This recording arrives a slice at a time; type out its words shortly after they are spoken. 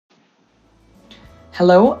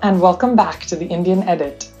Hello and welcome back to the Indian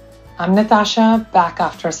Edit. I'm Natasha, back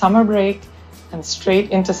after a summer break and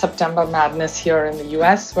straight into September madness here in the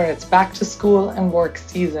US, where it's back to school and work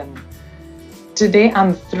season. Today,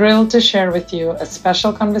 I'm thrilled to share with you a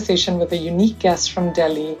special conversation with a unique guest from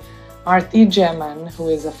Delhi, Arti Jaiman, who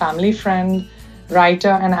is a family friend, writer,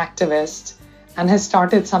 and activist, and has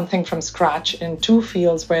started something from scratch in two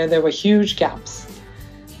fields where there were huge gaps.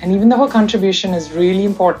 And even though her contribution is really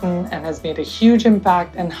important and has made a huge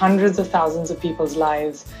impact in hundreds of thousands of people's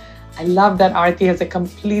lives, I love that Arti has a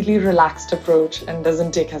completely relaxed approach and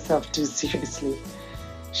doesn't take herself too seriously.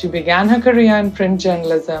 She began her career in print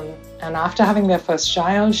journalism, and after having their first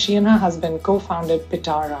child, she and her husband co-founded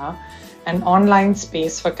Pitara, an online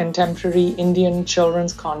space for contemporary Indian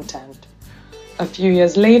children's content. A few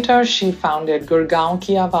years later, she founded Gurgaon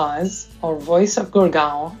Ki Awaaz, or Voice of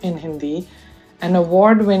Gurgaon in Hindi, an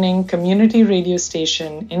award-winning community radio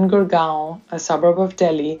station in Gurgaon, a suburb of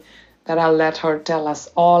Delhi, that I'll let her tell us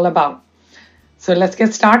all about. So let's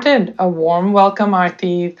get started. A warm welcome,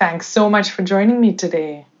 Arti. Thanks so much for joining me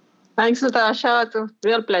today. Thanks, Natasha. It's a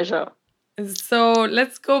real pleasure. So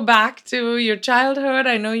let's go back to your childhood.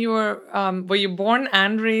 I know you were you born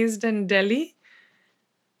and raised in Delhi?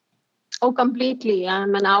 Oh, completely.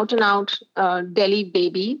 I'm an out-and-out Delhi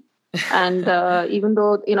baby. And even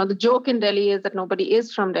though, the joke in Delhi is that nobody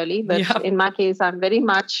is from Delhi, but in my case, I'm very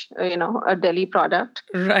much, a Delhi product.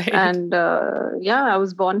 Right. And I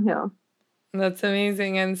was born here. That's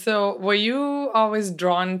amazing. And so were you always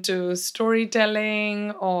drawn to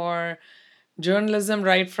storytelling or journalism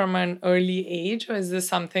right from an early age? Or is this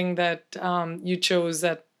something that you chose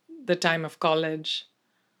at the time of college?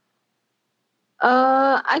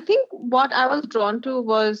 I think what I was drawn to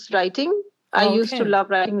was writing. I used to love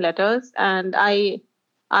writing letters, and I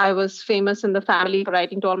was famous in the family for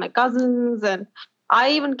writing to all my cousins, and I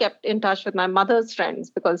even kept in touch with my mother's friends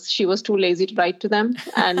because she was too lazy to write to them,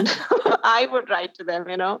 and I would write to them,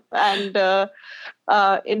 And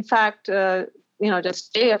in fact,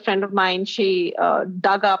 just today, a friend of mine, she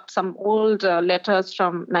dug up some old letters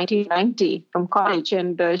from 1990 from college,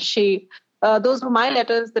 and those were my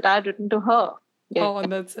letters that I had written to her. Yeah. Oh,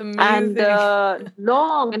 that's amazing. And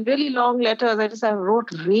long and really long letters. I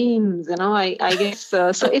wrote reams, I guess. So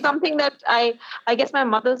it's something that I guess my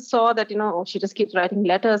mother saw that, she just keeps writing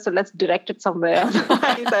letters. So let's direct it somewhere.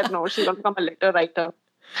 I said, no, she's going to become a letter writer.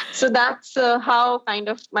 So that's how kind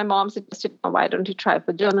of my mom suggested, why don't you try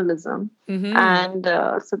for journalism? Mm-hmm. And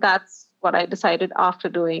so that's what I decided after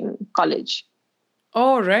doing college.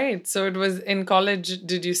 Oh, right. So it was in college.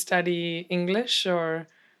 Did you study English or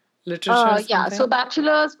literature? So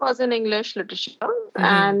bachelor's was in English literature. Mm-hmm.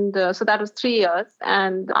 And so that was 3 years.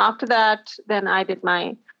 And after that, then I did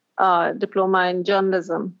my diploma in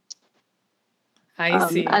journalism. I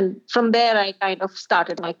see. And from there, I kind of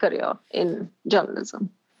started my career in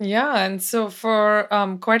journalism. Yeah. And so for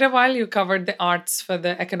quite a while, you covered the arts for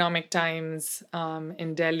the Economic Times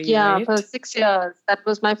in Delhi. Yeah, right? For 6 years. That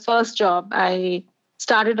was my first job. I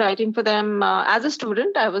started writing for them as a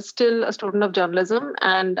student. I was still a student of journalism,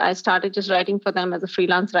 and I started just writing for them as a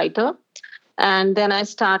freelance writer. And then I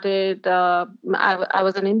started, I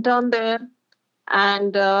was an intern there.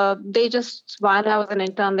 And they just, while I was an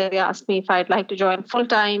intern there, they asked me if I'd like to join full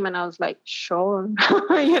time. And I was like, sure,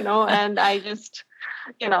 and I just,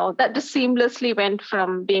 that just seamlessly went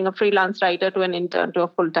from being a freelance writer to an intern to a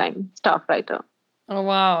full time staff writer. Oh,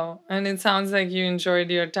 wow. And it sounds like you enjoyed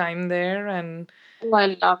your time there. And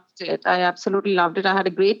I loved it. I absolutely loved it. I had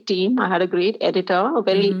a great team. I had a great editor, a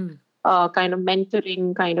very kind of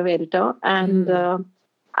mentoring kind of editor. And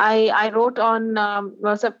I wrote on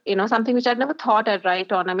something which I'd never thought I'd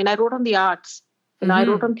write on. I mean, I wrote on the arts. I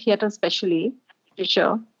wrote on theater, especially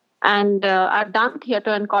literature, and I'd done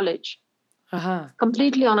theater in college,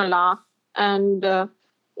 completely on a lark, and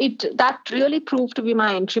that really proved to be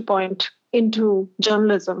my entry point into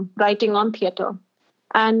journalism, writing on theater,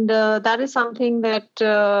 and that is something that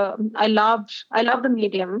I loved. I love the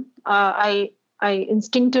medium. I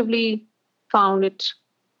instinctively found it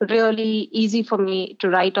really easy for me to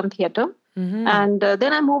write on theater. Mm-hmm. And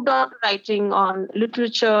then I moved on to writing on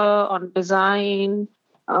literature, on design.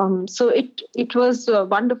 So it was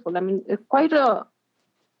wonderful. I mean, quite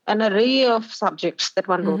an array of subjects that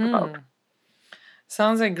one wrote about.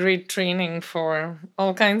 Sounds like great training for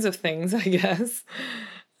all kinds of things, I guess.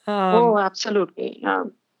 Absolutely.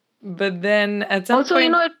 But then at some also,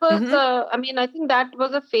 point... it was, I think that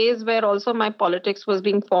was a phase where also my politics was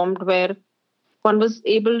being formed, where one was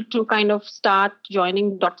able to kind of start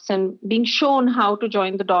joining dots and being shown how to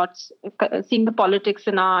join the dots, seeing the politics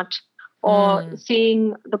in art, or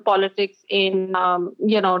seeing the politics in,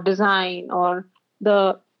 design, or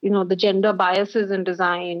the gender biases in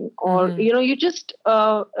design, or you just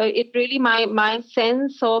it really my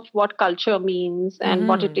sense of what culture means and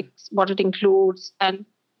what it includes, and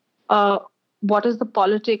uh, what is the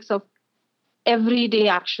politics of everyday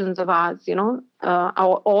actions of ours,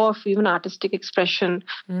 or of even artistic expression,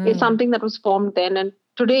 is something that was formed then. And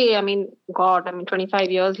today,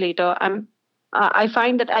 25 years later, I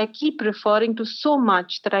find that I keep referring to so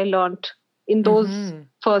much that I learned in those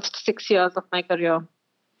first 6 years of my career.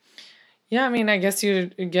 Yeah, I guess you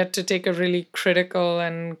get to take a really critical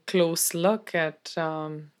and close look at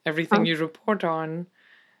everything you report on,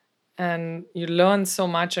 and you learn so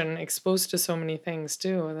much and exposed to so many things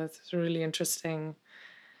too. That's really interesting.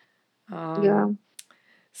 Yeah.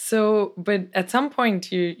 So, but at some point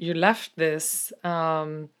you left this,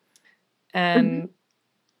 and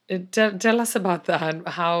tell us about that.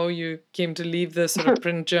 How you came to leave the sort of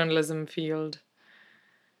print journalism field.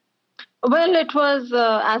 Well, it was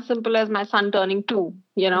as simple as my son turning 2.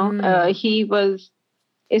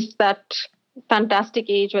 It's that fantastic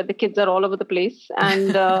age where the kids are all over the place,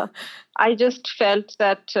 and I just felt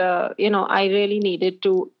that I really needed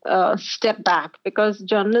to step back, because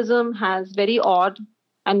journalism has very odd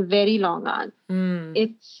and very long hours.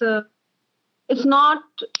 It's not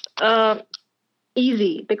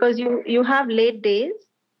easy, because you have late days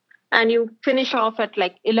and you finish off at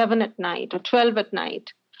like 11 at night or 12 at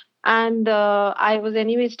night. And I was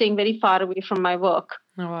anyway staying very far away from my work.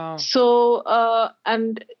 Oh, wow. So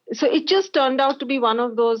it just turned out to be one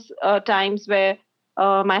of those times where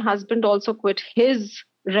my husband also quit his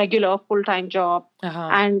regular full-time job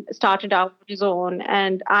and started out on his own.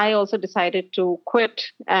 And I also decided to quit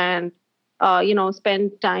and,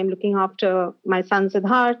 spend time looking after my son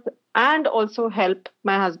Siddharth, and also help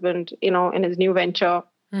my husband, in his new venture.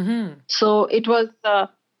 So it was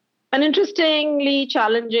an interestingly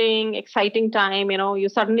challenging, exciting time. You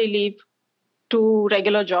suddenly leave 2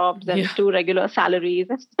 regular jobs and 2 regular salaries,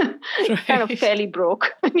 kind of fairly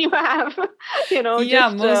broke. And you have,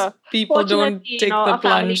 most people don't take the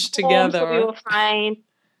plunge together. So you fine.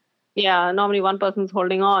 Yeah, normally one person's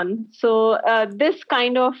holding on. So this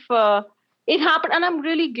kind of it happened, and I'm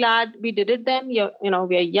really glad we did it then. We are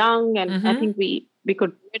young, and I think we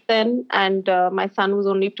could do it then. And my son was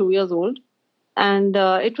only 2 years old. And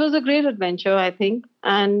it was a great adventure, I think.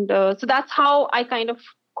 And so that's how I kind of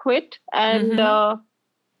quit. And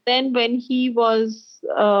then when he was,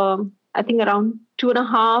 I think, around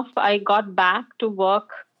 2.5, I got back to work,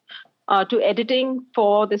 to editing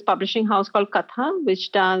for this publishing house called Katha,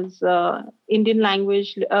 which does Indian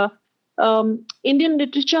language, Indian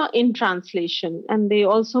literature in translation. And they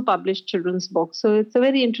also publish children's books. So it's a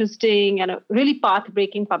very interesting and a really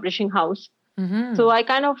path-breaking publishing house. So I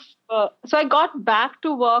kind of, so I got back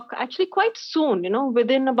to work actually quite soon,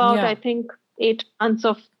 within about, I think, 8 months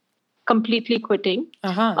of completely quitting,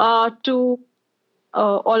 to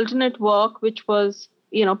alternate work, which was,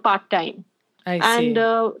 part-time. And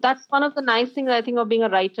that's one of the nice things, I think, of being a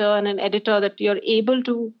writer and an editor, that you're able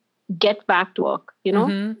to get back to work, in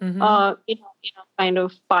a kind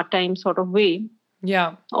of part-time sort of way.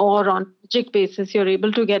 Yeah. Or on a project basis, you're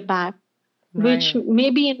able to get back. Right. Which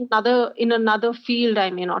maybe in another field I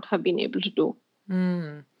may not have been able to do.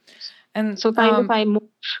 And so I moved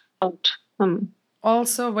out.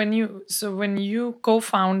 Also, when you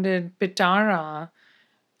co-founded Pitara,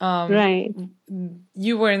 right,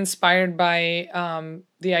 you were inspired by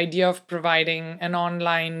the idea of providing an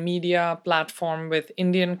online media platform with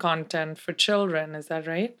Indian content for children. Is that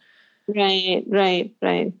right?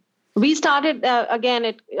 Right. We started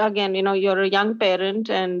again. You're a young parent,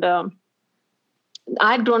 and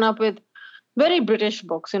I'd grown up with very British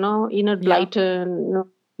books, Enid Blyton,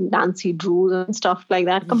 Nancy Drew and stuff like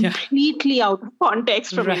that, completely out of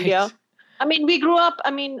context from India. We grew up,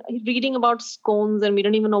 reading about scones, and we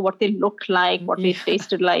don't even know what they looked like, what they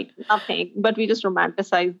tasted like, nothing, but we just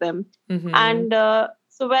romanticized them. And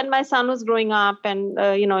so when my son was growing up, and,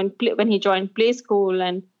 when he joined play school,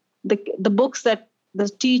 and the books that the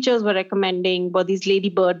teachers were recommending were these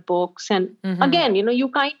Ladybird books. And again, you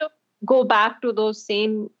kind of go back to those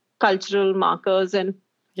same cultural markers, and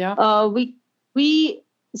we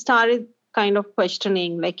started kind of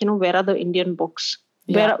questioning, like, where are the Indian books?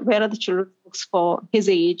 Where are the children's books for his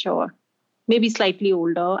age, or maybe slightly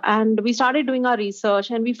older? And we started doing our research,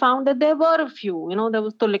 and we found that there were a few. There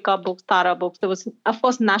was Tulika books, Tara books. There was, of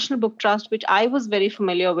course, National Book Trust, which I was very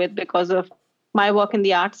familiar with because of my work in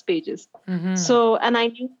the arts pages. So, and I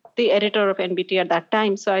knew the editor of NBT at that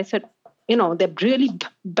time. So I said, they're really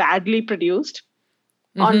badly produced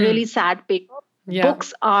on really sad paper.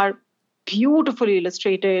 Books are beautifully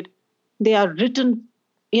illustrated. They are written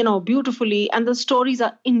beautifully, and the stories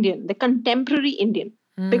are Indian, the contemporary Indian,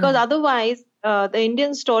 because otherwise the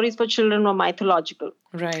Indian stories for children were mythological.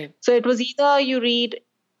 Right. So it was either you read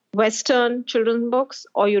Western children's books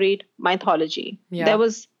or you read mythology. Yeah. There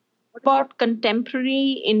was about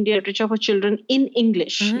contemporary Indian literature for children in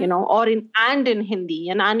English, or in Hindi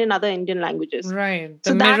and in other Indian languages. Right.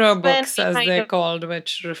 The So mirror that's when books, we as kind they're of, called,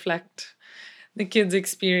 which reflect the kids'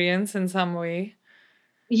 experience in some way.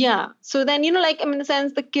 yeah. So then, in the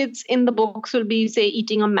sense, the kids in the books will be, say,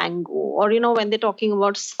 eating a mango, or, when they're talking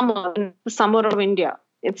about summer, the summer of India.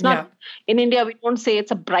 It's not, in India, we don't say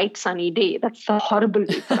it's a bright sunny day. That's a horrible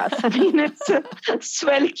day for us. I mean, it's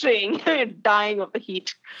sweltering, dying of the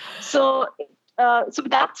heat. So, so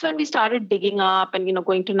that's when we started digging up and,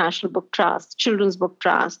 going to National Book Trust, Children's Book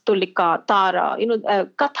Trust, Tulika, Tara,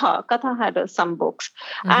 Katha had some books.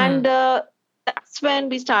 And that's when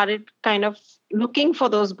we started kind of looking for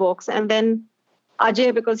those books. And then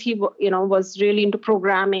Ajay, because he was really into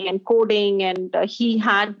programming and coding, and he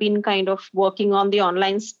had been kind of working on the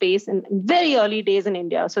online space in very early days in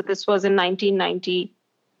India. So this was in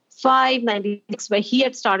 1995, 96, where he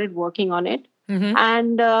had started working on it.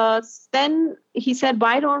 And then he said,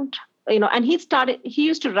 why don't, and he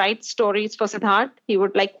used to write stories for Siddharth. He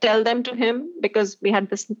would tell them to him, because we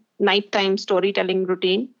had this nighttime storytelling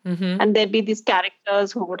routine. And there'd be these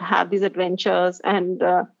characters who would have these adventures. And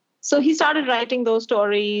so he started writing those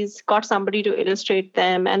stories, got somebody to illustrate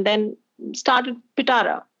them, and then started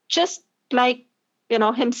Pitara, just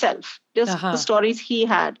himself, just the stories he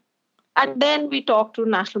had. And then we talked to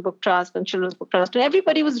National Book Trust and Children's Book Trust, and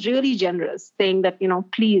everybody was really generous, saying that,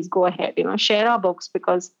 please go ahead, share our books,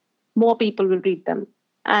 because more people will read them.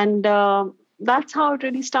 And that's how it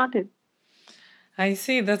really started. I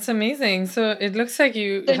see. That's amazing. So it looks like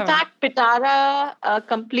you In fact, Pitara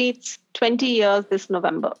completes 20 years this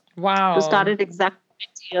November. Wow. It started exactly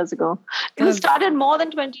 20 years ago. It was started more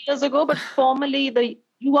than 20 years ago, but formally the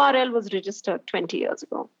URL was registered 20 years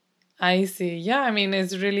ago. I see. Yeah, I mean,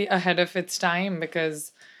 it's really ahead of its time,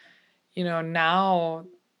 because, now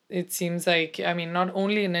it seems like, I mean, not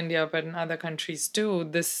only in India, but in other countries too,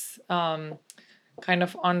 this kind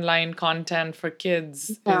of online content for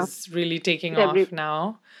kids is really taking off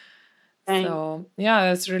now. So, yeah,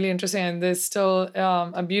 that's really interesting. And there's still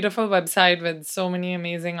a beautiful website with so many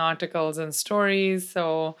amazing articles and stories.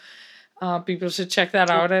 So, people should check that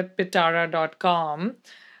out at pitara.com.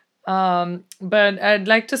 But I'd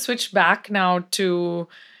like to switch back now to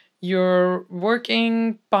your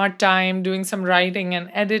working part-time, doing some writing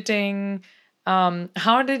and editing.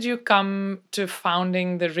 How did you come to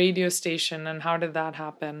founding the radio station, and how did that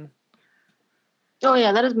happen? Oh,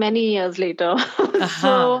 yeah, that is many years later.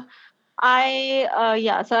 So I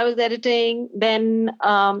was editing. Then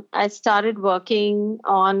I started working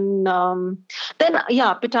on,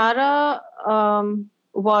 Pitara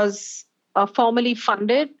was formally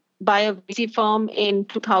funded by a VC firm in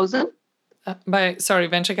 2000.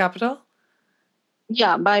 Venture capital?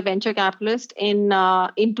 Yeah, by venture capitalist in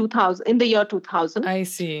 2000, in the year 2000. I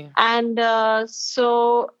see. And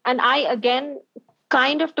and I again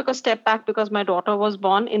kind of took a step back, because my daughter was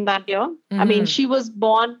born in that year. I mean, she was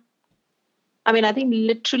born, I think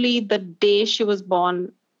literally the day she was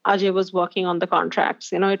born, Ajay was working on the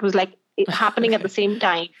contracts. It was happening at the same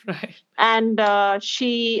time. Right. And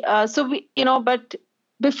but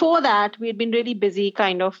before that, we had been really busy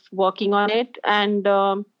kind of working on it. And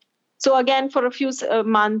so again, for a few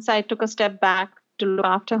months, I took a step back to look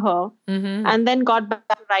after her, and then got back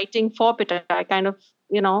to writing for Pitara. I kind of,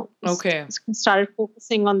 started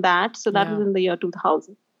focusing on that. So that was in the year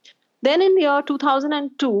 2000. Then in the year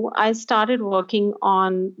 2002, I started working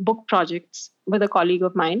on book projects with a colleague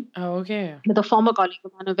of mine. Oh, okay. With a former colleague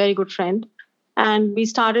of mine, a very good friend. And we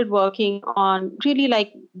started working on really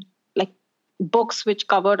like books which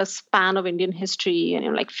covered a span of Indian history,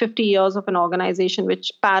 and 50 years of an organization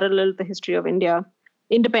which paralleled the history of India,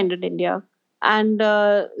 independent India. And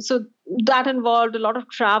so that involved a lot of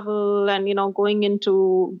travel and, going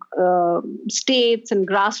into states and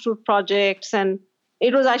grassroots projects. And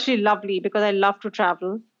it was actually lovely, because I love to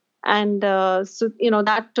travel. And so,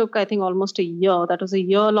 that took, I think, almost a year. That was a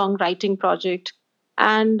year-long writing project.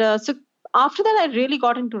 And so after that, I really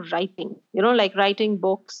got into writing, writing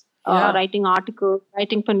books, writing articles,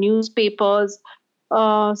 writing for newspapers.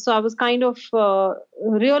 So I was kind of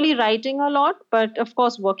really writing a lot, but of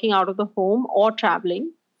course, working out of the home or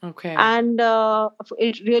traveling. Okay. And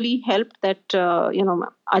it really helped that,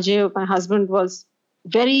 Ajay, my husband, was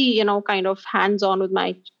very, kind of hands-on with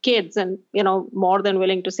my kids, and, more than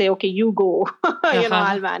willing to say, okay, you go,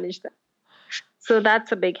 I'll manage that. So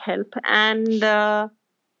that's a big help. And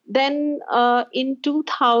Then in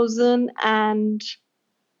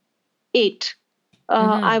 2008,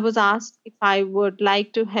 I was asked if I would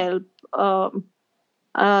like to help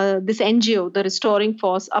this NGO, the Restoring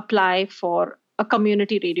Force, apply for a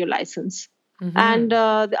community radio license. And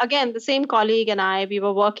again, the same colleague and I, we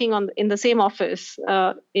were working in the same office,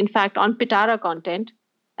 in fact, on Pitara content.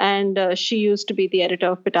 And she used to be the editor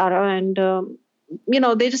of Pitara. And,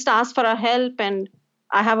 they just asked for our help. And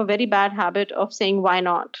I have a very bad habit of saying, why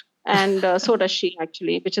not? And so does she,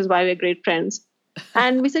 actually, which is why we're great friends.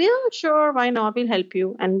 And we said, yeah, sure, why not? We'll help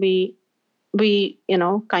you. And we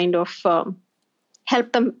kind of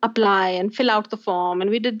helped them apply and fill out the form. And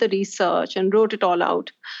we did the research and wrote it all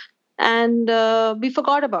out. And we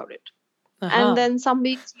forgot about it. And then some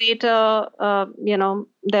weeks later,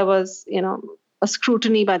 there was, a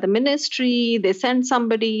scrutiny by the ministry. They sent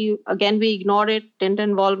somebody. Again, we ignored it, didn't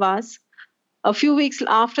involve us. A few weeks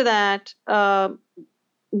after that, the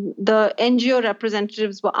NGO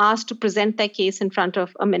representatives were asked to present their case in front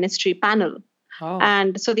of a ministry panel.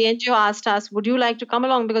 And so the NGO asked us, would you like to come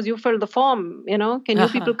along because you filled the form? Can you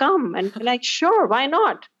people come? And we're like, sure, why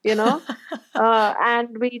not?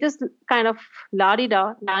 And we just kind of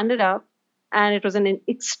la-di-da, landed up. And it was an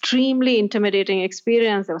extremely intimidating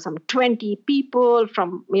experience. There were some 20 people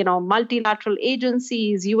from, multilateral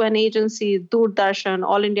agencies, UN agencies, Doordarshan,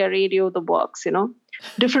 All India Radio, the works,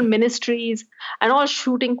 different ministries, and all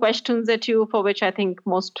shooting questions at you for which I think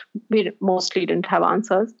we mostly didn't have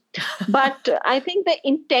answers. But I think the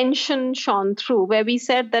intention shone through, where we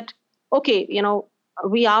said that, okay,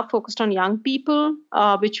 we are focused on young people,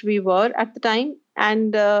 which we were at the time.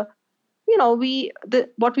 And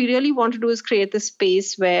what we really want to do is create this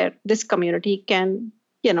space where this community can,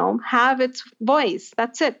 have its voice.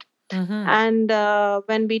 That's it. And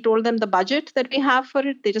when we told them the budget that we have for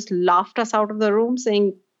it, they just laughed us out of the room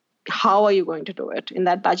saying, how are you going to do it in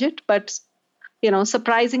that budget? But,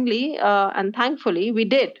 surprisingly and thankfully, we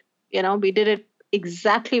did. We did it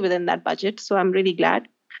exactly within that budget. So I'm really glad.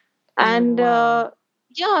 And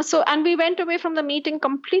and we went away from the meeting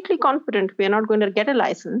completely confident we are not going to get a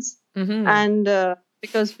license. And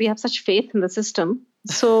because we have such faith in the system.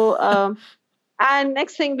 So, and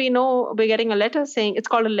next thing we know, we're getting a letter saying, it's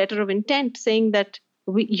called a letter of intent, saying that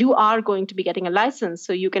you are going to be getting a license.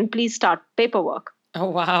 So you can please start paperwork. Oh,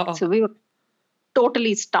 wow. So we were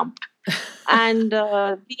totally stumped. And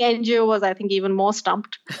the NGO was, I think, even more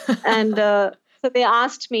stumped. And so they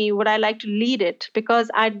asked me, would I like to lead it? Because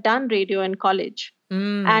I'd done radio in college.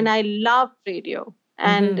 And I loved radio.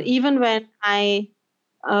 And even when I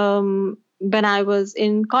was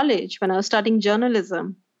in college, when I was studying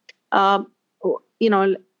journalism, one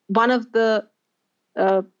of the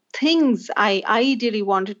things I ideally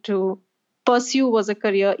wanted to pursue was a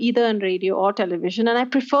career either in radio or television. And I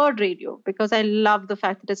preferred radio because I love the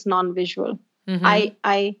fact that it's non-visual.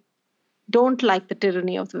 I don't like the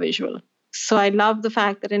tyranny of the visual. So I love the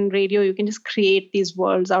fact that in radio, you can just create these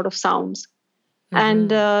worlds out of sounds.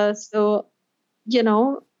 And when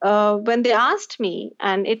they asked me,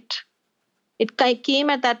 and it came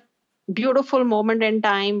at that beautiful moment in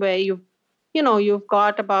time where you've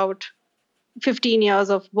got about 15 years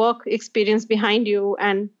of work experience behind you,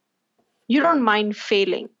 and you don't mind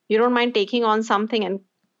failing. You don't mind taking on something and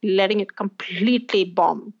letting it completely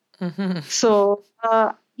bomb. So,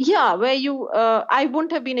 where I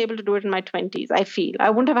wouldn't have been able to do it in my 20s, I feel. I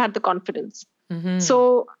wouldn't have had the confidence.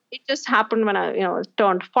 So it just happened when I,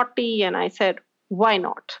 turned 40, and I said, why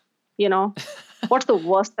not? What's the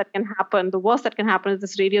worst that can happen? The worst that can happen is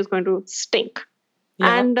this radio is going to stink.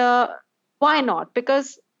 Yeah. And why not?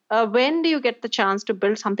 Because when do you get the chance to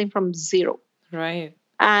build something from zero? Right.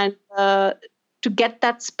 And to get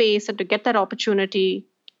that space and to get that opportunity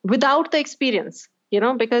without the experience,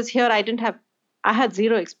 because here I had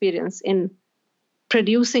zero experience in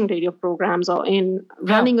producing radio programs or in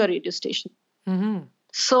running a radio station.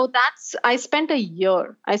 So I spent a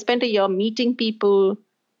year meeting people,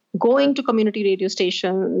 going to community radio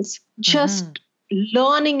stations, just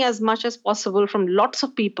learning as much as possible from lots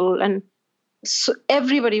of people. And so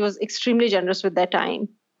everybody was extremely generous with their time.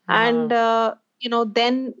 And,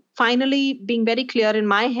 then finally being very clear in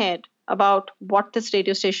my head about what this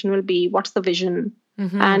radio station will be, what's the vision,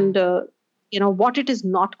 and, what it is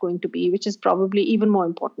not going to be, which is probably even more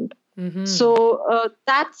important. So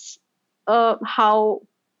that's how,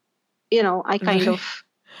 I kind of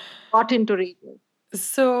got into radio.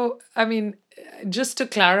 So, I mean, just to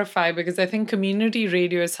clarify, because I think community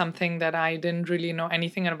radio is something that I didn't really know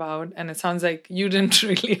anything about. And it sounds like you didn't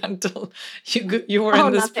really until you were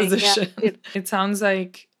in this position. Yeah. It sounds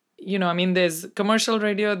like, I mean, there's commercial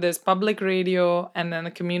radio, there's public radio, and then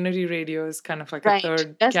the community radio is kind of like a Right.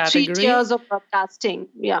 third There's 3 tiers category. of broadcasting.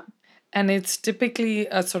 Yeah. And it's typically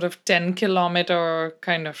a sort of 10-kilometer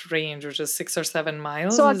kind of range, which is 6 or 7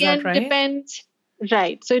 miles. So Is that again, right? depends.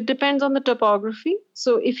 Right. So it depends on the topography.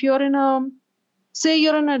 So if you're say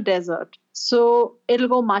you're in a desert, so it'll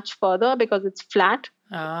go much further because it's flat.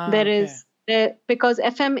 Okay. Because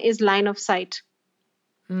FM is line of sight.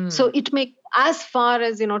 So it may as far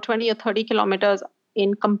as 20 or 30 kilometers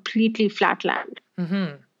in completely flat land.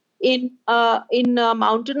 In a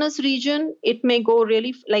mountainous region, it may go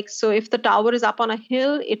really so if the tower is up on a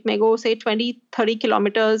hill, it may go say 20, 30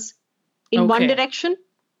 kilometers in one direction,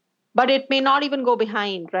 but it may not even go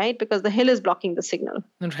behind, right? Because the hill is blocking the signal.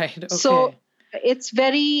 Right. Okay. So it's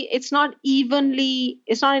not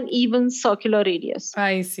an even circular radius.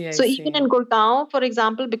 I see. So even in Gurgaon, for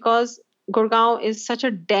example, because Gurgaon is such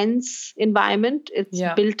a dense environment, it's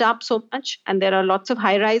built up so much, and there are lots of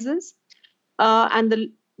high rises, and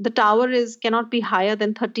the tower cannot be higher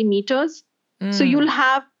than 30 meters. So you'll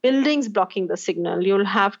have buildings blocking the signal. You'll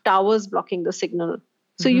have towers blocking the signal.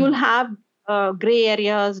 So you'll have gray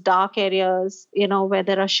areas, dark areas, where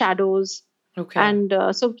there are shadows. Okay. And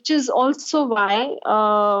so which is also why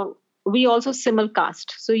we also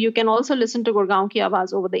simulcast. So you can also listen to Gurgaon Ki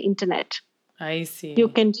Awaaz over the internet. I see. You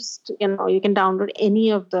can just, you can download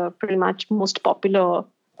any of the pretty much most popular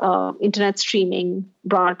internet streaming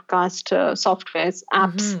broadcast softwares,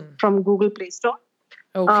 apps from Google Play Store.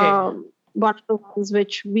 Okay. One of the ones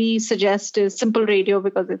which we suggest is Simple Radio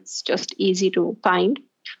because it's just easy to find.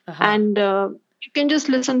 And you can just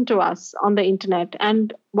listen to us on the internet.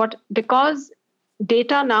 And because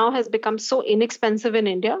data now has become so inexpensive in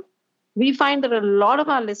India, we find that a lot of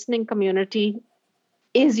our listening community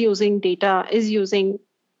is using data, is using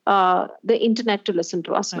the internet to listen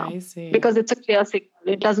to us now. I see. Because it's a clear signal.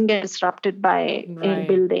 It doesn't get disrupted by a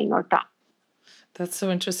building or tower. That's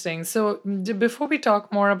so interesting. So before we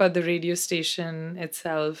talk more about the radio station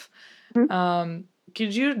itself,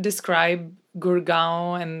 could you describe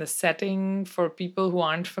Gurgaon and the setting for people who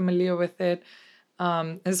aren't familiar with it?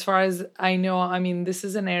 As far as I know, I mean, this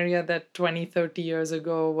is an area that 20, 30 years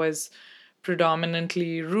ago was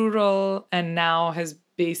predominantly rural and now has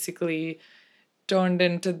basically turned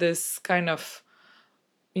into this kind of,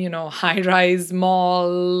 high-rise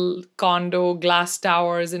mall, condo, glass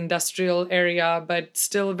towers, industrial area, but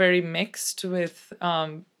still very mixed with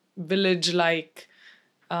village-like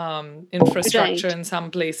infrastructure in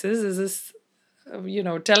some places. Is this,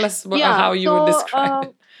 tell us how you would describe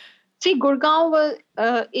it. See, Gurgaon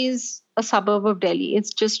is a suburb of Delhi.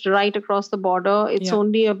 It's just right across the border. It's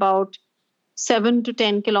only about 7 to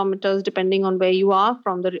 10 kilometers, depending on where you are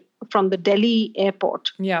from the Delhi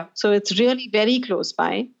airport. Yeah. So it's really very close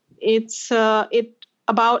by. It's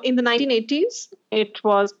about in the 1980s, it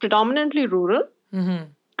was predominantly rural,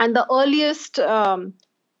 and the earliest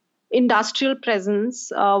industrial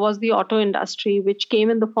presence was the auto industry, which came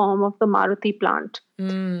in the form of the Maruti plant.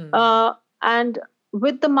 And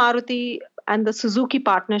with the Maruti and the Suzuki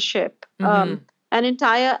partnership, an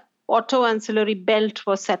entire auto ancillary belt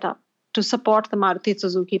was set up to support the Maruti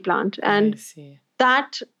Suzuki plant. And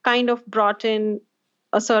that kind of brought in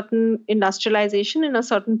a certain industrialization in a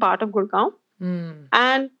certain part of Gurgaon.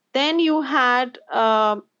 And then you had,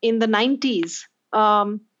 in the 90s,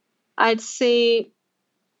 I'd say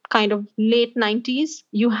kind of late 90s,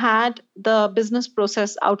 you had the business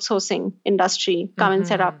process outsourcing industry come and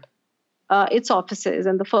set up its offices.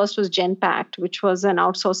 And the first was Genpact, which was an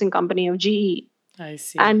outsourcing company of GE. I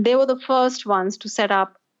see. And they were the first ones to set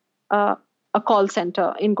up a call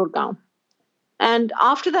center in Gurgaon. And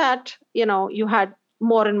after that, you had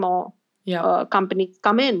more and more companies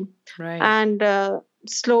come in. Right. And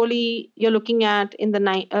slowly you're looking at in the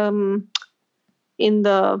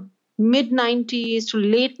mid 90s to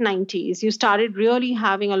late 90s, you started really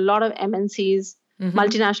having a lot of MNCs,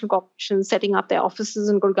 multinational corporations setting up their offices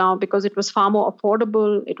in Gurgaon because it was far more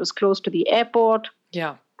affordable. It was close to the airport.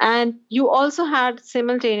 Yeah. And you also had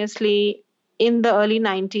simultaneously in the early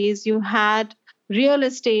 90s, you had real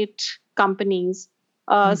estate companies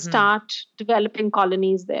start developing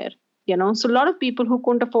colonies there. So a lot of people who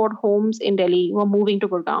couldn't afford homes in Delhi were moving to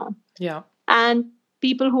Gurgaon. Yeah. And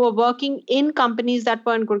people who were working in companies that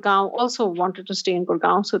were in Gurgaon also wanted to stay in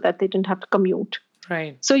Gurgaon so that they didn't have to commute.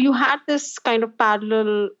 Right. So you had this kind of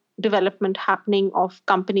parallel development happening of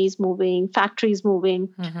companies moving, factories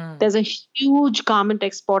moving. There's a huge garment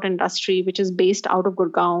export industry, which is based out of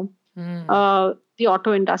Gurgaon. The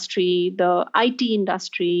auto industry, the IT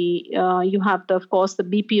industry, you have, of course, the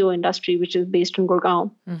BPO industry, which is based in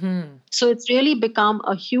Gurgaon. So it's really become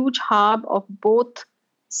a huge hub of both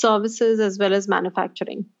services, as well as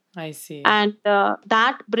manufacturing. I see. And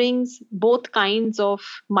that brings both kinds of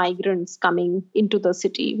migrants coming into the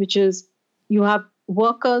city, which is you have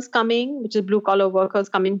workers coming, which is blue collar workers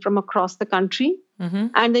coming from across the country.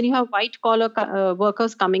 And then you have white collar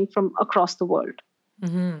workers coming from across the world.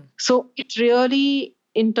 So it really,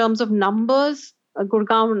 in terms of numbers,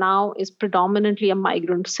 Gurgaon now is predominantly a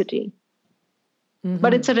migrant city.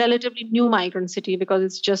 But it's a relatively new migrant city because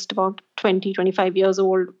it's just about 20, 25 years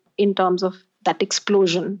old in terms of that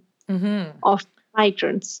explosion of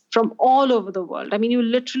migrants from all over the world. I mean, you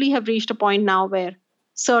literally have reached a point now where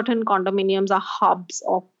certain condominiums are hubs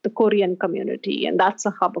of the Korean community, and that's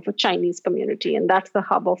a hub of a Chinese community, and that's the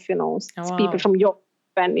hub of, people from Europe.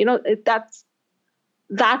 And,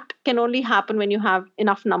 that can only happen when you have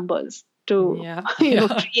enough numbers to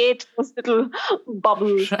create those little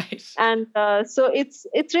bubbles. Right. And so it's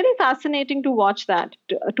really fascinating to watch that,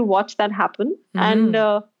 to watch that happen. And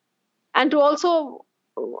to also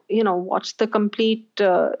watch the complete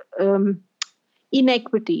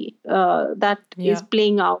inequity that is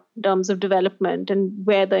playing out in terms of development, and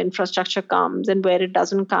where the infrastructure comes and where it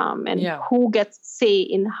doesn't come, and who gets say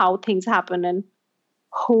in how things happen and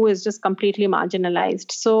who is just completely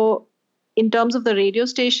marginalized. So in terms of the radio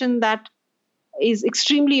station, that is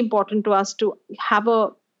extremely important to us to have a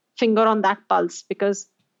finger on that pulse, because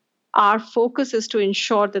our focus is to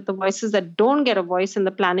ensure that the voices that don't get a voice in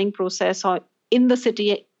the planning process or in the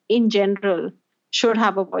city in general should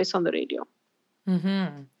have a voice on the radio.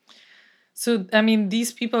 So, I mean,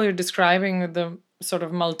 these people you're describing with the sort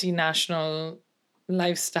of multinational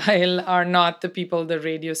lifestyle are not the people the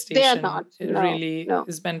radio station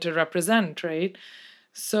is meant to represent, right?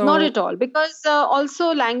 So not at all, because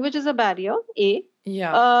also language is a barrier.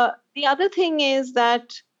 The other thing is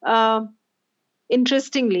that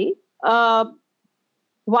interestingly,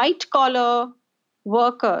 white collar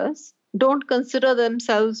workers don't consider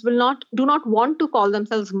themselves, do not want to call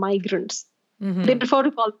themselves migrants. They prefer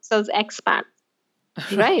to call themselves expats,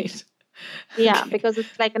 right? Yeah, because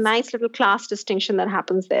it's like a nice little class distinction that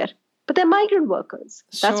happens there. But they're migrant workers.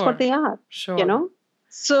 That's what they are.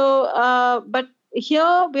 So, but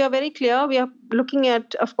here we are very clear. We are looking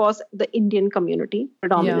at, of course, the Indian community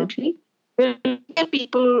predominantly. We're looking at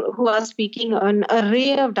people who are speaking an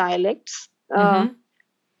array of dialects. And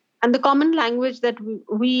the common language that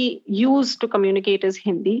we use to communicate is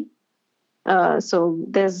Hindi. So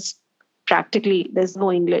there's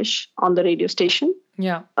no English on the radio station.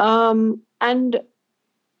 And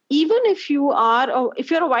even if you're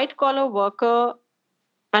a white collar worker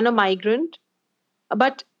and a migrant,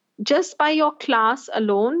 but just by your class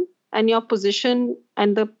alone and your position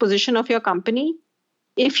and the position of your company,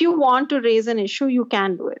 if you want to raise an issue, you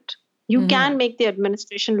can do it. You can make the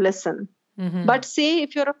administration listen. But say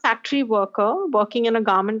if you're a factory worker working in a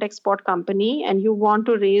garment export company and you want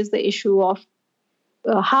to raise the issue of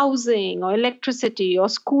housing or electricity or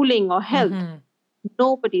schooling or health,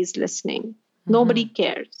 nobody's listening. Nobody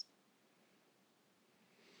cares.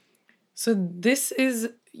 So this is,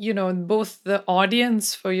 both the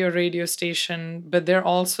audience for your radio station, but they're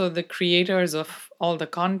also the creators of all the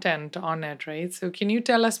content on it, right? So can you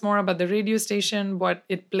tell us more about the radio station, what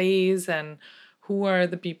it plays, and who are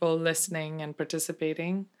the people listening and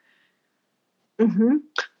participating?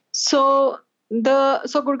 So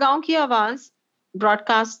Gurgaon Ki Awaaz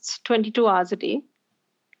broadcasts 22 hours a day,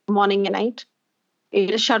 morning and night.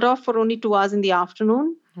 It is shut off for only 2 hours in the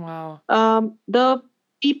afternoon. Wow. The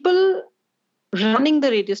people running the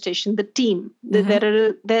radio station, the team,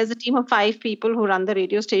 there's a team of 5 people who run the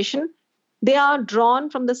radio station. They are drawn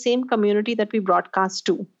from the same community that we broadcast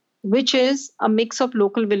to, which is a mix of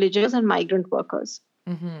local villagers and migrant workers.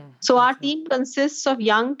 So our team consists of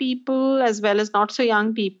young people as well as not so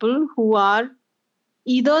young people who are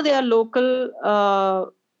either they are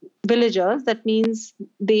local villagers, that means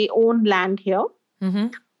they own land here,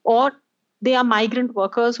 or they are migrant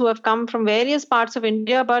workers who have come from various parts of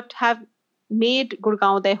India but have made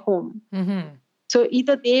Gurgaon their home. So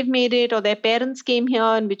either they've made it or their parents came here,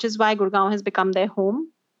 and which is why Gurgaon has become their home.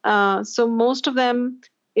 So most of them,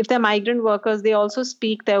 if they're migrant workers, they also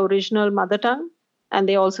speak their original mother tongue, and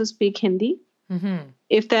they also speak Hindi.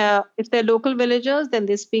 If they're local villagers, then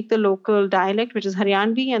they speak the local dialect, which is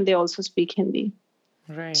Haryanvi, and they also speak Hindi.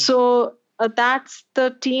 Right. So that's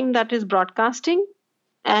the team that is broadcasting,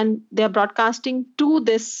 and they're broadcasting to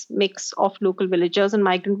this mix of local villagers and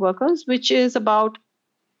migrant workers, which is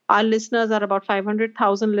our listeners are about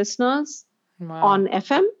 500,000 listeners on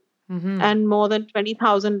FM, and more than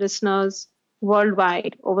 20,000 listeners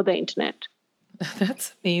worldwide over the internet.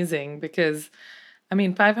 That's amazing, because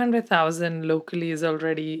 500,000 locally is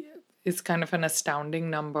already is kind of an astounding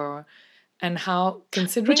number. And how, Which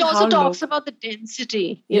considering also how talks low. about the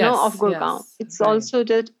density, of Yes, Gurgaon. yes, It's right. also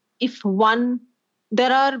that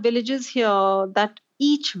there are villages here that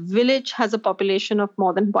each village has a population of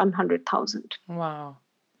more than 100,000. Wow.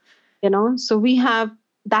 So we have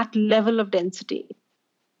that level of density.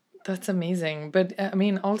 That's amazing. But I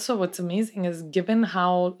mean, also what's amazing is given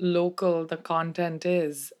how local the content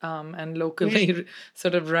is and locally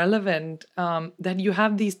sort of relevant, that you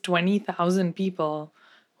have these 20,000 people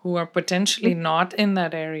who are potentially not in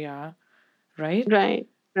that area, right? Right.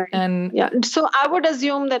 And yeah. So I would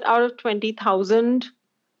assume that out of 20,000,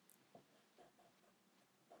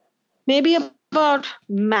 maybe about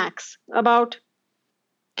max, about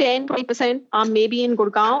 10-20% are maybe in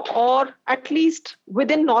Gurgaon or at least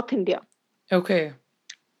within North India. okay.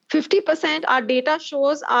 50% our data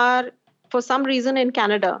shows are for some reason in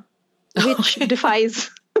Canada, which Okay. defies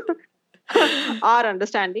our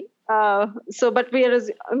understanding. But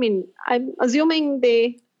I'm assuming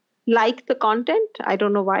they like the content. I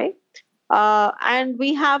don't know why. And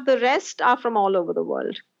we have the rest are from all over the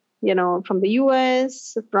world, from the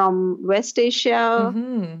US, from West Asia,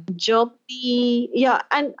 Germany. Yeah.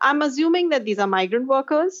 And I'm assuming that these are migrant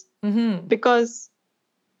workers because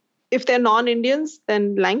if they're non-Indians,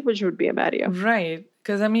 then language would be a barrier. Right.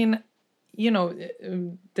 Because I mean,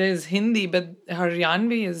 there's Hindi, but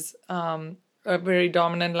Haryanvi is a very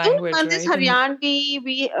dominant language, And this right?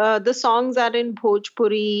 Haryanvi, the songs are in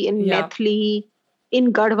Bhojpuri, in Maithili,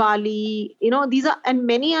 in Garhwali. These are, and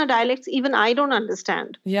many are dialects even I don't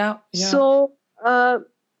understand. Yeah. So,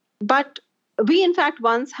 but we in fact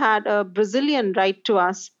once had a Brazilian write to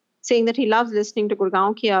us saying that he loves listening to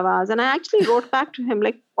Gurgaon Ki Awaaz. And I actually wrote back to him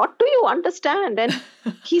like, what do you understand? And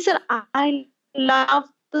he said, I love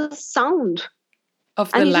the sound.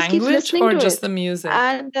 Of And the he just keeps language listening or to just it. the music?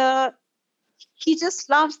 And he just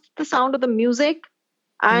loves the sound of the music.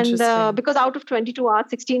 And because out of 22 hours,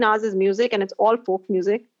 16 hours is music and it's all folk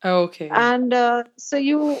music. Oh, okay. And it's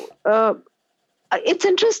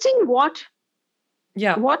interesting what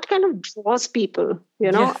kind of draws people,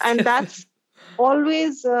 and that's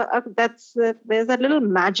always, there's a little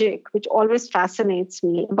magic which always fascinates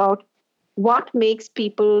me about what makes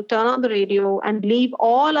people turn on the radio and leave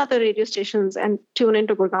all other radio stations and tune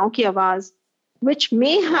into Gurgaon Ki Awaaz, which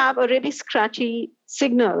may have a really scratchy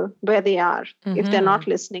signal where they are if they're not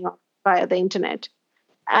listening via the internet.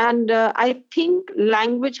 And I think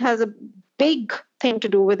language has a big thing to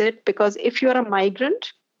do with it, because if you're a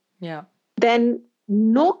migrant, then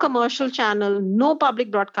no commercial channel, no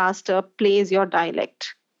public broadcaster plays your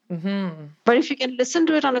dialect. But if you can listen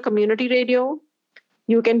to it on a community radio,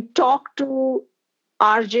 you can talk to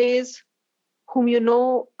RJs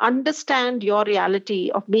whom understand your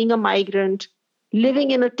reality of being a migrant,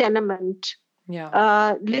 living in a tenement,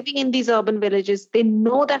 living in these urban villages. They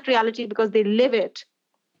know that reality because they live it.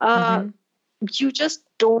 You just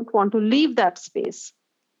don't want to leave that space.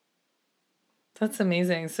 That's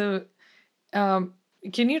amazing. So,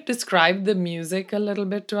 can you describe the music a little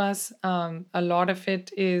bit to us? A lot of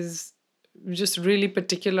it is just really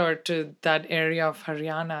particular to that area of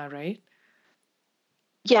Haryana, right?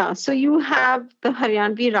 Yeah, so you have the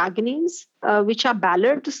Haryanvi Raginis, which are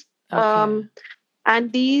ballads. Okay.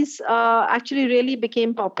 And these actually really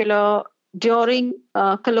became popular during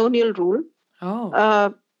colonial rule.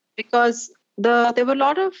 Because there were a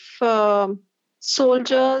lot of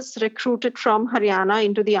soldiers recruited from Haryana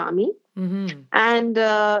into the army. And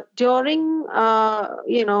during,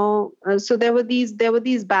 so there were these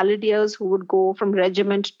balladeers who would go from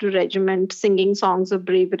regiment to regiment, singing songs of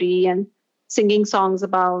bravery and singing songs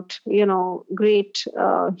about, great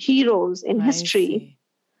heroes in history.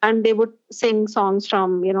 And they would sing songs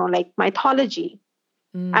from, like mythology.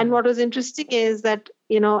 And what was interesting is that,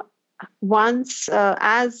 once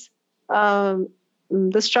as the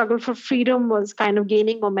struggle for freedom was kind of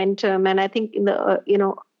gaining momentum, and I think in the,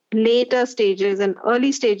 later stages and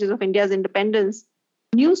early stages of India's independence,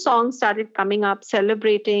 new songs started coming up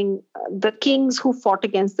celebrating the kings who fought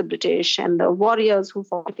against the British and the warriors who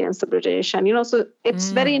fought against the British. And, so it's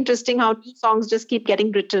very interesting how new songs just keep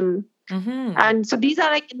getting written. And so these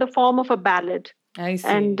are like in the form of a ballad. I see.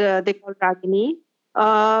 And they call Ragini.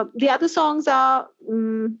 The other songs are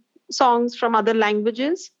songs from other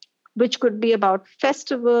languages, which could be about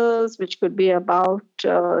festivals, which could be about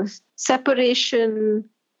separation,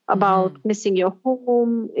 about missing your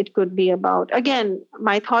home. It could be about, again,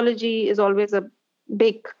 mythology is always a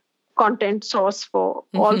big content source for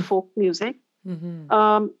all folk music.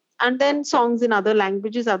 And then songs in other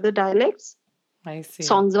languages, other dialects. I see.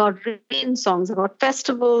 Songs about rain, songs about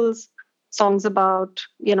festivals, songs about,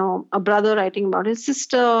 a brother writing about his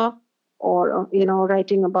sister, or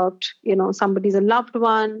writing about somebody's a loved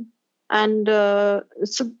one. And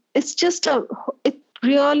so it's just it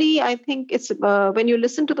really, I think it's when you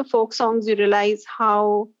listen to the folk songs, you realize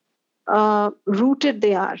how rooted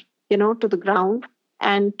they are, to the ground,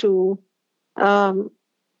 and to um,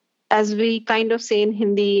 as we kind of say in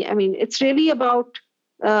Hindi, I mean, it's really about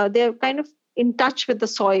they're kind of in touch with the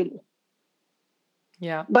soil.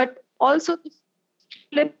 Yeah. But also the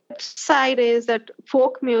flip side is that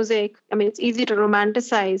folk music, I mean, it's easy to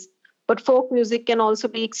romanticize, but folk music can also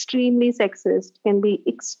be extremely sexist, can be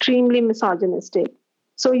extremely misogynistic.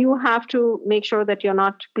 So you have to make sure that you're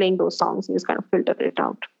not playing those songs. You just kind of filter it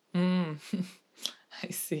out. Mm. I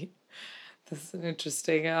see. That's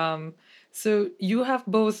interesting. So you have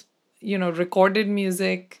both, recorded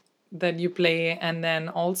music that you play, and then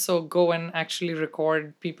also go and actually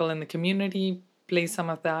record people in the community, play some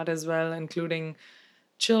of that as well, including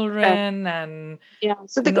children and Yeah.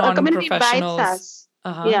 So the community invites non-professionals. us.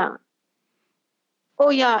 Uh-huh. Yeah. Oh,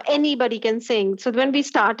 yeah. Anybody can sing. So when we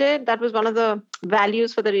started, that was one of the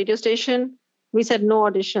values for the radio station. We said no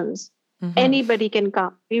auditions. Anybody can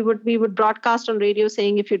come. We would broadcast on radio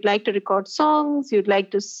saying, if you'd like to record songs, you'd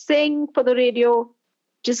like to sing for the radio,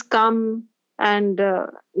 just come, and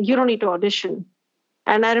you don't need to audition.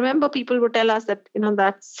 And I remember people would tell us that,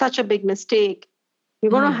 that's such a big mistake.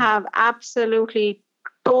 You're going to have absolutely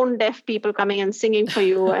tone deaf people coming and singing for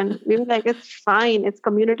you. And we were like, it's fine. It's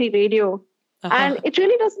community radio. And it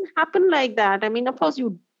really doesn't happen like that. I mean, of course,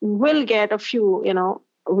 you will get a few,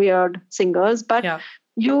 weird singers, but Yeah.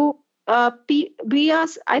 I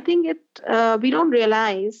think we don't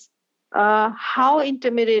realize how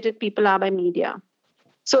intimidated people are by media.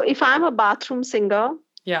 So if I'm a bathroom singer,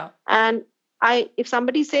 Yeah. and if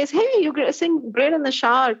somebody says, "Hey, you sing great in the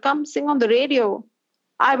shower, come sing on the radio,"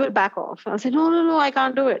 I will back off. I'll say, "No, I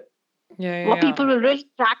can't do it." Or people will really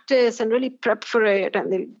practice and really prep for it,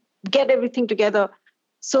 and they get everything together.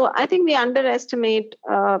 So I think we underestimate.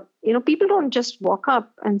 People don't just walk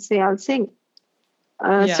up and say, "I'll sing."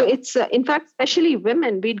 So it's in fact, especially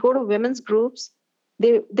women. We'd go to women's groups.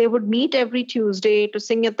 They would meet every Tuesday to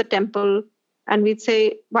sing at the temple, and we'd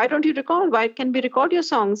say, "Why don't you record? Why can we record your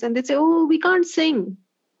songs?" And they'd say, "Oh, we can't sing."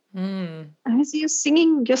 And I say, You're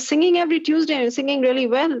singing every Tuesday, and you're singing really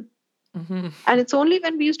well." And it's only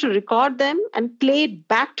when we used to record them and play it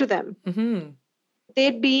back to them,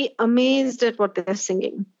 they'd be amazed at what they're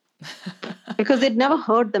singing because they'd never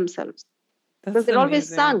heard themselves. Because they'd always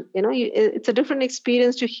sung, it's a different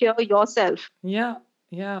experience to hear yourself. Yeah.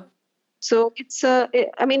 So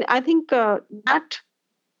I think that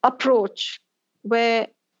approach where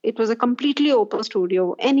it was a completely open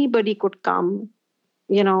studio, anybody could come,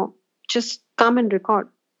 just come and record.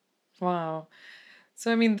 Wow.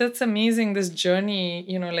 So, I mean, that's amazing, this journey,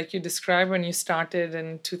 like you described when you started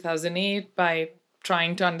in 2008 by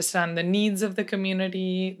trying to understand the needs of the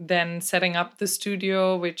community, then setting up the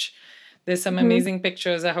studio, which there's some amazing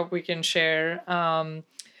pictures I hope we can share,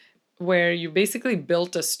 where you basically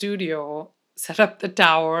built a studio, set up the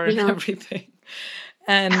tower and everything.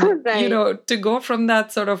 And, Right. to go from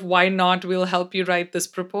that sort of why not, we'll help you write this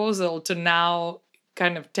proposal, to now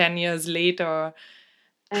kind of 10 years later,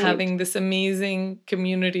 having this amazing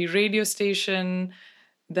community radio station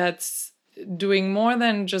that's doing more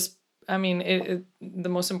than just, I mean, the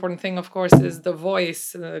most important thing, of course, is the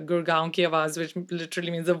voice, Gurgaon ki Awaaz, which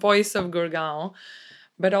literally means the voice of Gurgaon,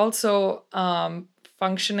 but also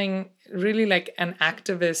functioning really like an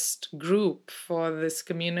activist group for this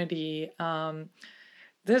community.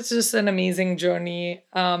 That's just an amazing journey.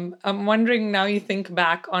 I'm wondering, now you think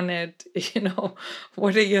back on it,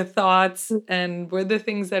 what are your thoughts, and were there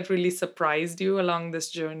things that really surprised you along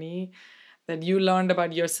this journey that you learned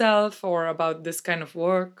about yourself or about this kind of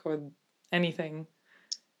work or anything?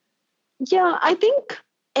 Yeah, I think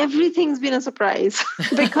everything's been a surprise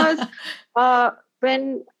because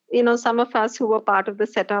when, some of us who were part of the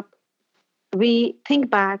setup, we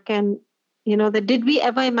think back and, that did we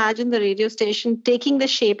ever imagine the radio station taking the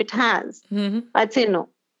shape it has? I'd say no.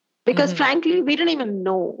 Because frankly, we didn't even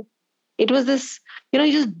know. It was this,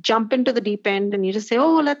 you just jump into the deep end and you just say,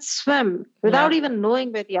 "Oh, let's swim," without even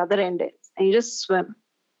knowing where the other end is. And you just swim.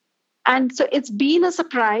 And so it's been a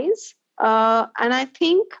surprise. And I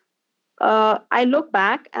think I look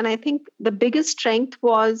back and I think the biggest strength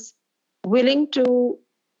was willing to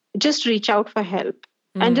just reach out for help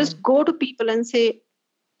and just go to people and say,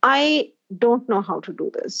 "I don't know how to do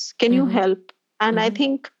this. Can you help?" And I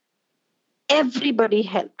think everybody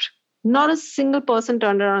helped. Not a single person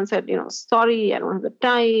turned around and said, "Sorry, I don't have the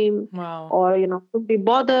time," or, "Don't be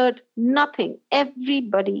bothered." Nothing.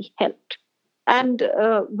 Everybody helped. And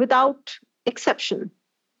without exception.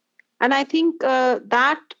 And I think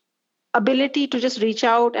that ability to just reach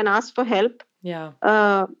out and ask for help,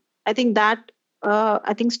 I think that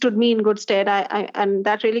stood me in good stead. And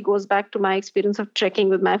that really goes back to my experience of trekking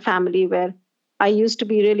with my family, where I used to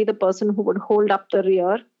be really the person who would hold up the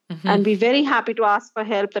rear and be very happy to ask for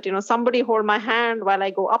help, that, somebody hold my hand while I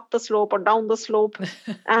go up the slope or down the slope.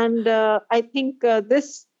 And I think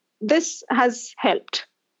this has helped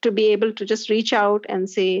to be able to just reach out and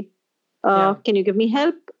say, can you give me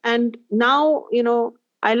help? And now,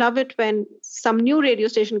 I love it when some new radio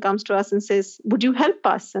station comes to us and says, would you help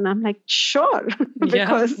us? And I'm like, sure,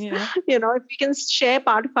 because, if we can share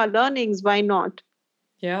part of our learnings, why not?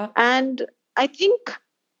 Yeah. And I think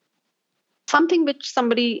something which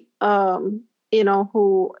somebody,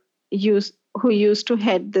 who used to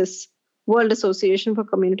head this World Association for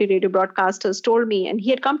Community Radio Broadcasters told me, and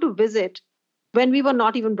he had come to visit when we were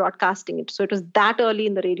not even broadcasting it. So it was that early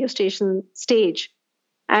in the radio station stage.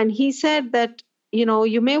 And he said that,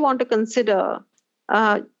 you may want to consider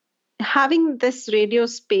having this radio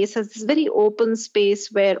space as this very open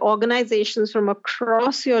space where organizations from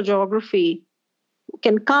across your geography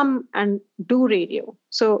can come and do radio.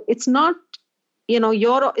 So it's not,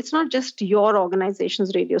 it's not just your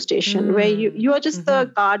organization's radio station where you are just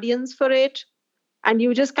the guardians for it. And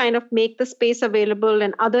you just kind of make the space available,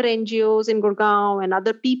 and other NGOs in Gurgaon and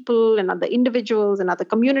other people and other individuals and other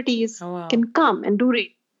communities can come and do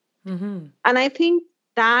radio. And I think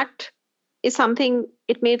that is something,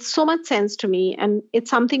 it made so much sense to me. And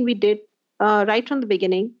it's something we did right from the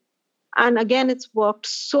beginning. And again, it's worked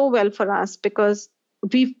so well for us because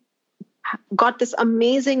we've got this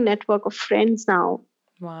amazing network of friends now.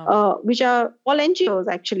 Which are all NGOs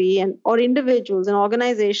actually, or individuals and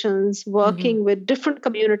organizations working with different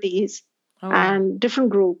communities and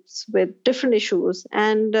different groups with different issues.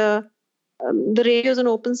 And the radio is an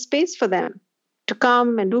open space for them to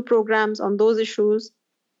come and do programs on those issues.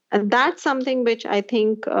 And that's something which I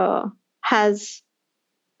think has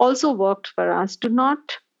also worked for us, to not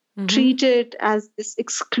treat it as this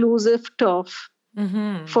exclusive turf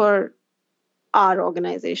for our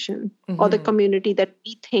organization or the community that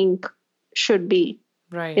we think should be,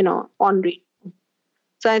 on radio.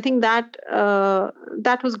 So I think that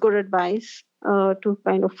that was good advice to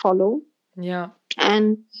kind of follow. Yeah.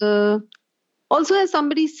 And also, as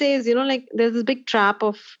somebody says, like there's this big trap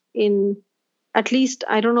at least,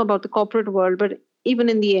 I don't know about the corporate world, but even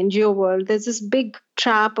in the NGO world, there's this big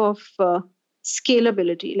trap of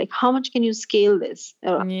scalability. Like, how much can you scale this?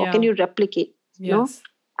 Or can you replicate? Yes.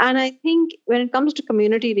 And I think when it comes to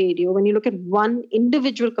community radio, when you look at one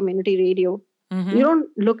individual community radio, you don't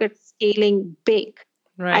look at scaling big.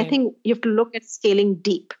 Right. I think you have to look at scaling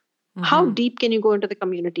deep. How deep can you go into the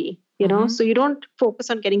community? So you don't focus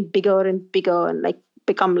on getting bigger and bigger and like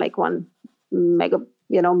become like one mega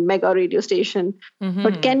radio station.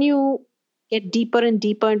 But can you get deeper and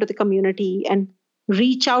deeper into the community and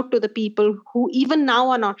reach out to the people who even now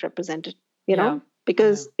are not represented,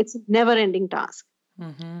 because it's a never ending task.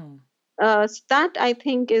 So that I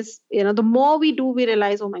think is, the more we do, we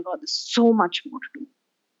realize, oh my God, there's so much more to do.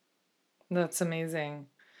 That's amazing.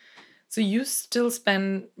 So you still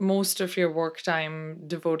spend most of your work time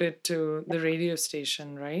devoted to the radio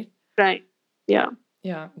station, right? Right. Yeah.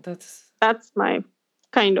 Yeah. That's my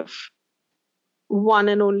kind of one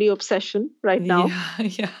and only obsession right now.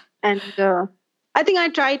 Yeah. And I think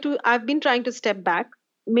I've been trying to step back,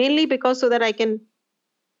 mainly because so that I can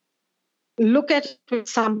look at it with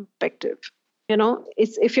some perspective.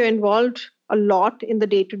 It's if you're involved a lot in the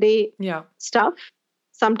day-to-day stuff,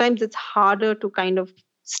 sometimes it's harder to kind of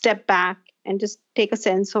step back and just take a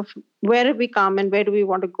sense of where have we come and where do we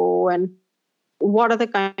want to go and what are the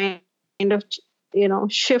kind of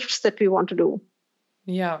shifts that we want to do.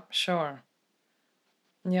 Yeah, sure.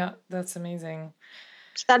 Yeah, that's amazing.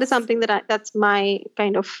 So that is something that's my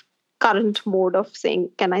kind of current mode of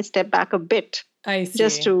saying, can I step back a bit? I see.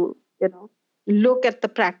 Just to, look at the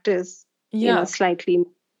practice in a slightly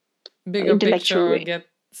bigger picture, way. Get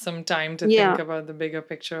some time to think about the bigger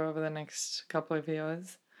picture over the next couple of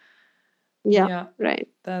years. Yeah, right.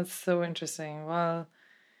 That's so interesting. Well,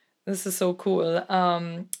 this is so cool.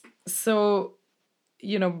 So,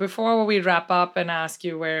 before we wrap up and ask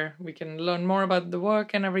you where we can learn more about the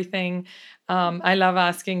work and everything, I love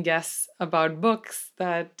asking guests about books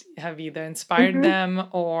that have either inspired them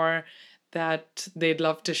or that they'd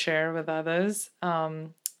love to share with others. Are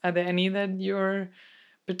there any that you're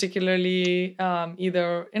particularly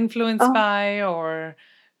either influenced by or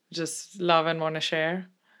just love and want to share?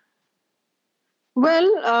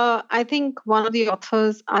 Well, I think one of the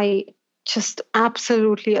authors I just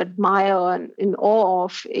absolutely admire and in awe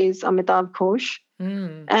of is Amitav Ghosh.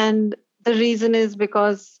 Mm. And the reason is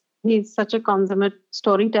because he's such a consummate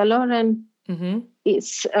storyteller, and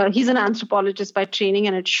he's an anthropologist by training,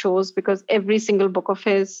 and it shows because every single book of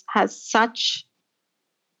his has such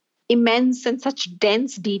immense and such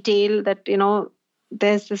dense detail that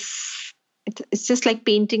there's this. It's just like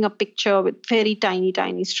painting a picture with very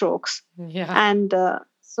tiny strokes. Yeah. And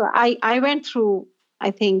so I went through,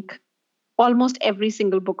 I think, almost every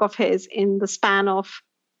single book of his in the span of,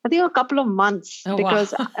 I think, a couple of months, Oh,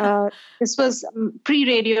 because wow. this was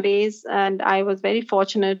pre-radio days, and I was very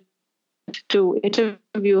fortunate to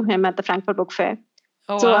interview him at the Frankfurt Book Fair.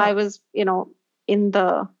 Oh, So wow. I was, in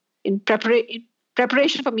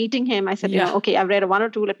preparation for meeting him, I said, Yeah. okay, I've read one or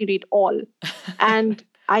two, let me read all. And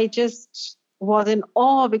I just was in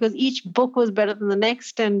awe because each book was better than the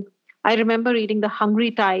next. And I remember reading The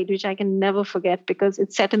Hungry Tide, which I can never forget because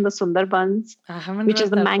it's set in the Sundarbans, I haven't which read is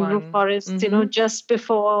the that mangrove one. forest, just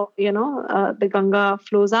before, the Ganga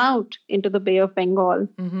flows out into the Bay of Bengal.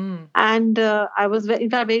 And I was, in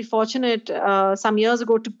fact, very fortunate some years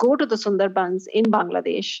ago to go to the Sundarbans in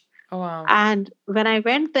Bangladesh. Oh, wow. And when I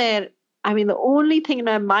went there, I mean, the only thing in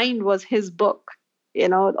my mind was his book,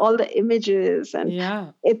 all the images. And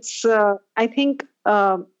Yeah. it's, I think,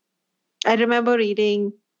 I remember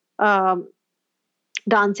reading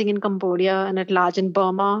Dancing in Cambodia and At Large in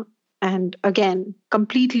Burma. And again,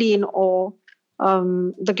 completely in awe.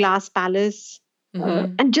 The Glass Palace.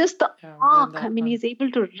 And just the arc. I mean, he's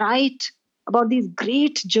able to write about these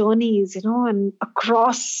great journeys, and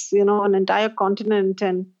across, an entire continent.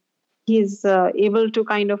 And he's able to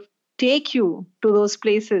kind of take you to those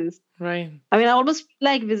places. Right. I mean, I almost feel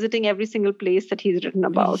like visiting every single place that he's written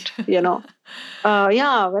about,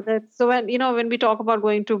 whether it's, so when we talk about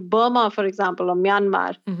going to Burma, for example, or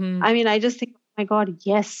Myanmar, I mean, I just think, oh my God,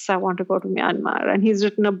 yes, I want to go to Myanmar. And he's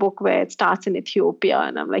written a book where it starts in Ethiopia.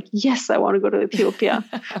 And I'm like, yes, I want to go to Ethiopia.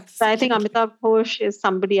 So I think Amitabh Ghosh is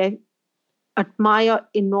somebody I admire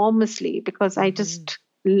enormously because I just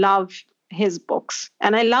love his books.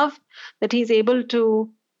 And I love that he's able to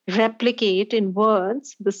replicate in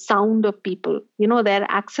words the sound of people, their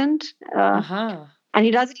accent. And he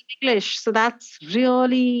does it in English. So that's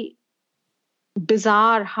really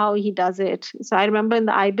bizarre how he does it. So I remember in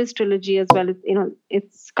the Ibis trilogy as well,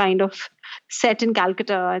 it's kind of set in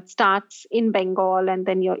Calcutta. It starts in Bengal, and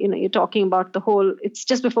then you're talking about the whole, it's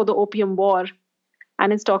just before the Opium War,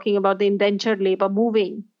 and it's talking about the indentured labor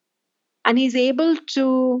moving. And he's able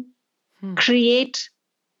to create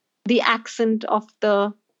the accent of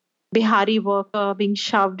the Bihari worker being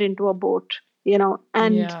shoved into a boat,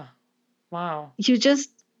 and wow, you just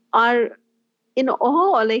are in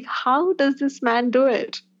awe, like, how does this man do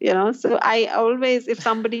it? So I always, if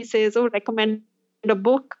somebody says, oh, recommend a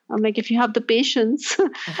book, I'm like, if you have the patience,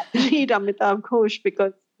 read Amitabh Ghosh,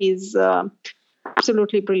 because he's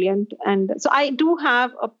absolutely brilliant. And so I do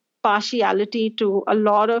have a partiality to a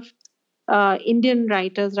lot of Indian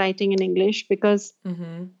writers writing in English, because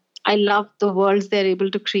I love the worlds they're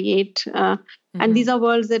able to create. And these are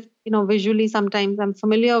worlds that, visually sometimes I'm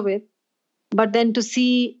familiar with, but then to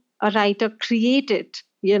see a writer create it,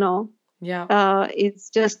 it's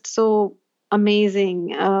just so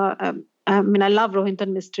amazing. I mean, I love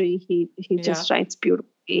Rohinton Mistry. He just writes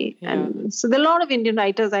beautifully. And so there are a lot of Indian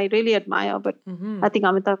writers I really admire, but I think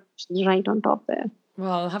Amitabh is right on top there.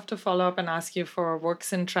 Well, I'll have to follow up and ask you for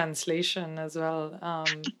works in translation as well,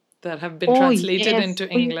 that have been translated into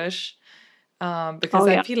English, because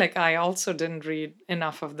I feel like I also didn't read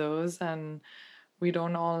enough of those, and we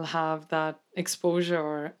don't all have that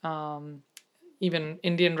exposure. Even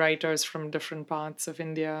Indian writers from different parts of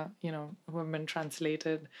India, who have been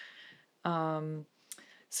translated.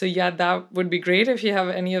 So yeah, that would be great if you have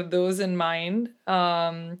any of those in mind.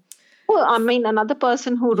 Well, I mean, another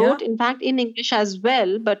person who wrote, in fact, in English as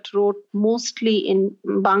well, but wrote mostly in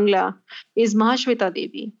Bangla, is Mahashweta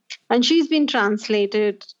Devi. And she's been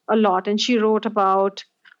translated a lot. And she wrote about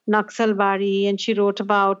Naxalbari, and she wrote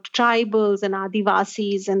about tribals and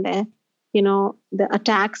Adivasis and their, the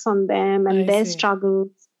attacks on them and their struggles.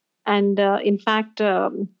 And in fact,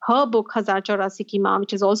 her book, Hazar Chaurasi Ki Maan,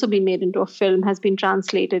 which has also been made into a film, has been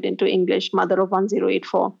translated into English, Mother of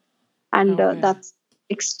 1084. And that's,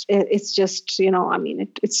 it's just, I mean,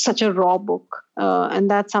 it's such a raw book. And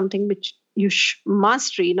that's something which you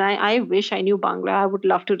must read. I wish I knew Bangla. I would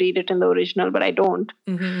love to read it in the original, but I don't.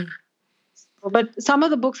 But some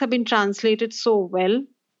of the books have been translated so well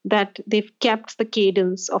that they've kept the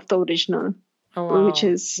cadence of the original, which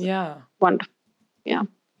is wonderful. Yeah.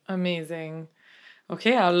 Amazing.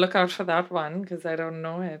 Okay, I'll look out for that one because I don't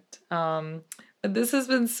know it. This has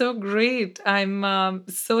been so great. I'm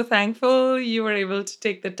so thankful you were able to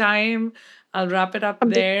take the time. I'll wrap it up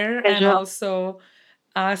Complete there and pleasure. also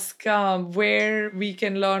ask where we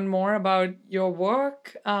can learn more about your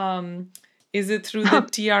work. Is it through the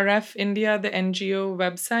TRF India, the NGO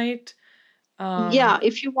website? Yeah,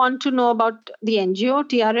 if you want to know about the NGO,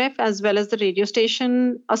 TRF, as well as the radio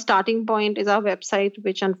station, a starting point is our website,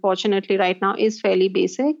 which unfortunately right now is fairly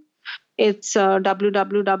basic. It's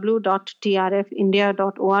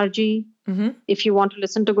www.trfindia.org. If you want to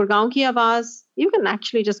listen to Gurgaon Ki Awaaz, you can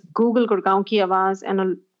actually just Google Gurgaon Ki Awaaz and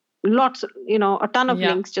a ton of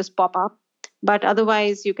links just pop up. But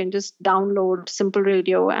otherwise, you can just download Simple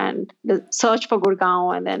Radio and search for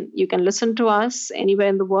Gurgaon, and then you can listen to us anywhere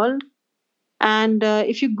in the world. And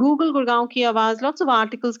if you Google Gurgaon Ki Awaaz, lots of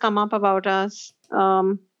articles come up about us.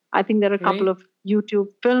 I think there are a couple of YouTube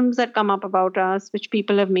films that come up about us, which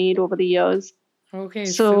people have made over the years. Okay,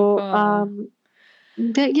 so super.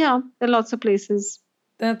 there are lots of places.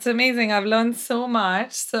 That's amazing. I've learned so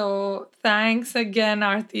much. So thanks again,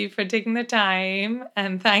 Arti, for taking the time.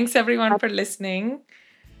 And thanks everyone for listening.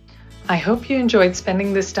 I hope you enjoyed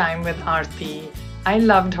spending this time with Arti. I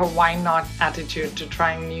loved her why not attitude to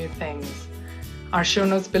trying new things. Our show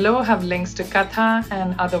notes below have links to Katha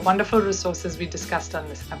and other wonderful resources we discussed on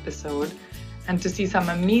this episode, and to see some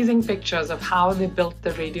amazing pictures of how they built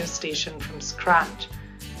the radio station from scratch.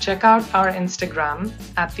 Check out our Instagram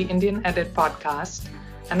at the Indian Edit Podcast,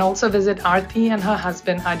 and also visit Arti and her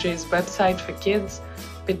husband Ajay's website for kids,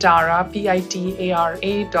 Pitara,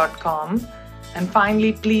 pitara.com. And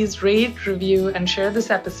finally, please rate, review, and share this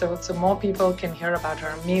episode so more people can hear about her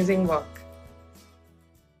amazing work.